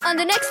on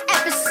the next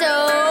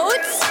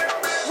episodes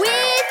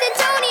with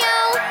Antonio.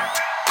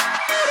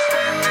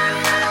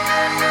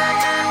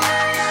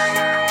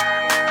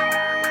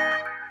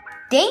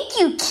 Thank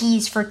you,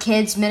 Keys for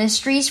Kids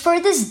Ministries, for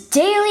this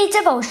daily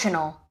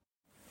devotional.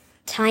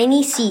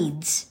 Tiny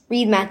seeds.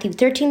 Read Matthew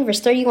 13,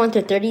 verse 31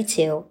 through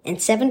 32, and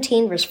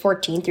 17, verse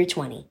 14 through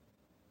 20.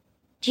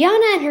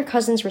 Gianna and her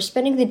cousins were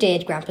spending the day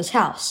at Grandpa's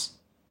house.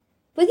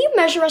 "Will you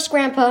measure us,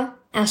 Grandpa?"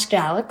 asked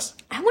Alex.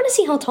 "I want to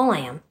see how tall I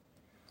am."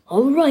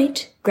 "All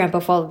right."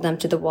 Grandpa followed them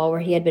to the wall where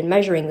he had been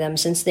measuring them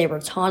since they were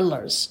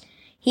toddlers.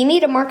 He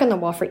made a mark on the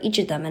wall for each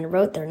of them and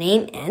wrote their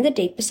name and the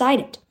date beside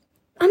it.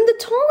 "I'm the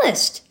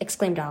tallest!"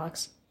 exclaimed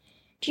Alex.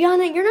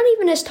 "Gianna, you're not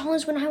even as tall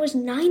as when I was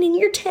 9 and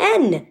you're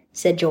 10,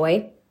 said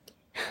Joy.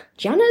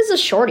 "Gianna is a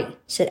shorty,"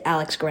 said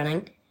Alex,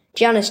 grinning.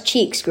 Gianna's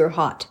cheeks grew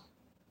hot.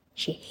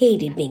 She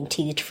hated being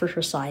teased for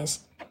her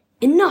size.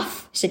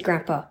 "Enough," said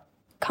Grandpa.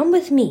 "Come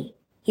with me."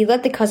 He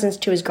led the cousins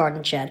to his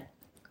garden shed.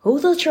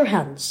 "Hold out your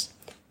hands."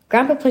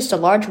 Grandpa placed a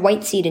large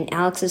white seed in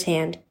Alex's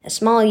hand, a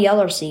small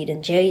yellow seed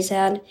in Jay's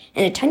hand,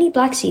 and a tiny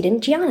black seed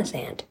in Gianna's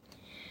hand.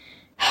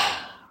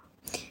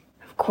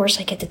 Of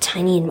course I get the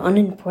tiny and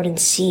unimportant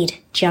seed,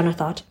 Gianna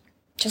thought.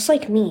 Just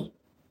like me.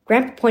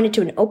 Grandpa pointed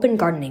to an open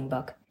gardening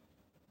book.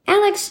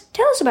 "Alex,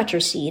 tell us about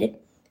your seed."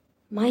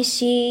 "My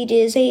seed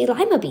is a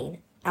lima bean,"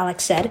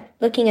 Alex said,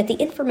 looking at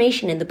the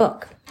information in the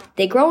book.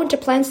 "They grow into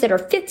plants that are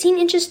 15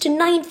 inches to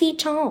 9 feet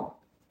tall."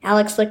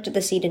 Alex looked at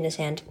the seed in his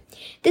hand.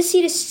 "This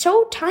seed is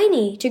so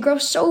tiny to grow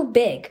so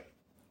big."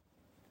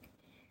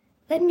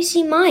 "Let me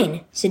see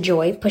mine," said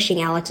Joy, pushing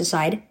Alex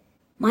aside.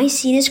 "My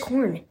seed is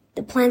corn.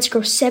 The plants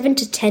grow 7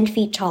 to 10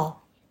 feet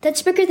tall.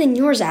 That's bigger than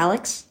yours,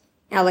 Alex."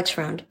 Alex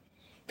frowned.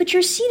 "But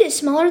your seed is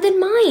smaller than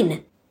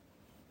mine."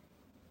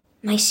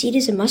 "My seed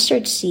is a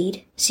mustard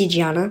seed," said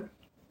Gianna.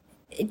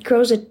 "It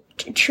grows a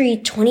tree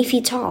 20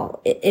 feet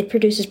tall. It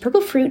produces purple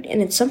fruit,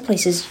 and in some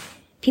places,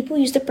 people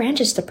use the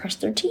branches to brush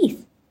their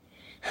teeth."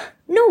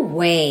 "No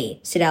way,"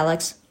 said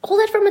Alex. "All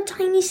that from a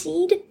tiny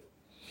seed?"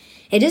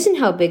 "It isn't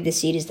how big the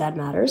seed is that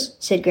matters,"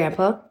 said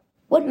Grandpa.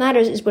 "What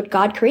matters is what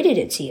God created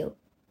it to you."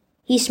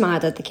 He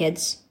smiled at the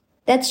kids.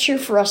 "That's true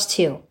for us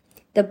too.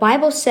 The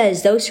Bible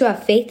says those who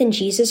have faith in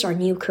Jesus are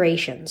new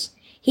creations.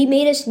 He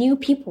made us new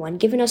people and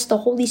given us the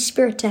Holy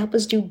Spirit to help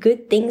us do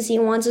good things He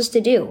wants us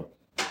to do."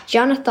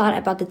 Gianna thought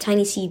about the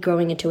tiny seed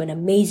growing into an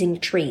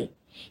amazing tree.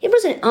 It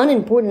wasn't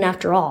unimportant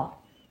after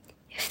all.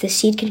 "If the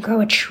seed can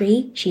grow a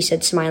tree," she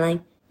said,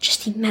 smiling,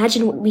 "just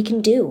imagine what we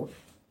can do."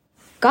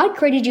 God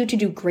created you to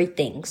do great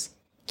things.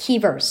 Key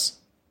verse.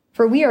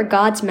 For we are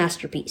God's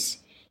masterpiece.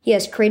 He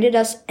has created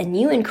us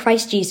anew in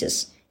Christ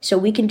Jesus, so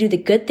we can do the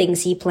good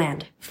things He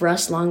planned for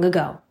us long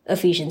ago.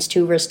 Ephesians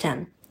 2 verse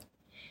 10.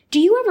 Do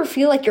you ever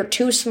feel like you're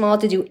too small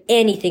to do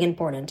anything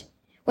important?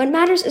 What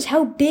matters is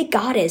how big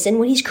God is and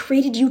what He's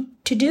created you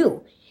to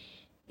do.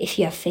 If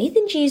you have faith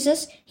in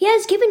Jesus, He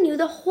has given you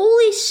the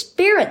Holy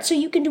Spirit so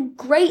you can do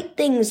great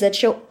things that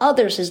show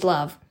others His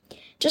love.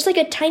 Just like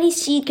a tiny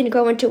seed can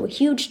grow into a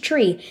huge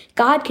tree,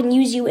 God can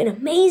use you in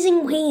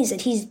amazing ways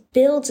that He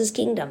builds His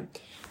kingdom.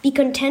 Be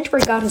content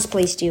where God has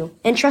placed you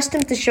and trust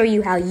Him to show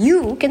you how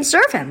you can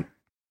serve Him.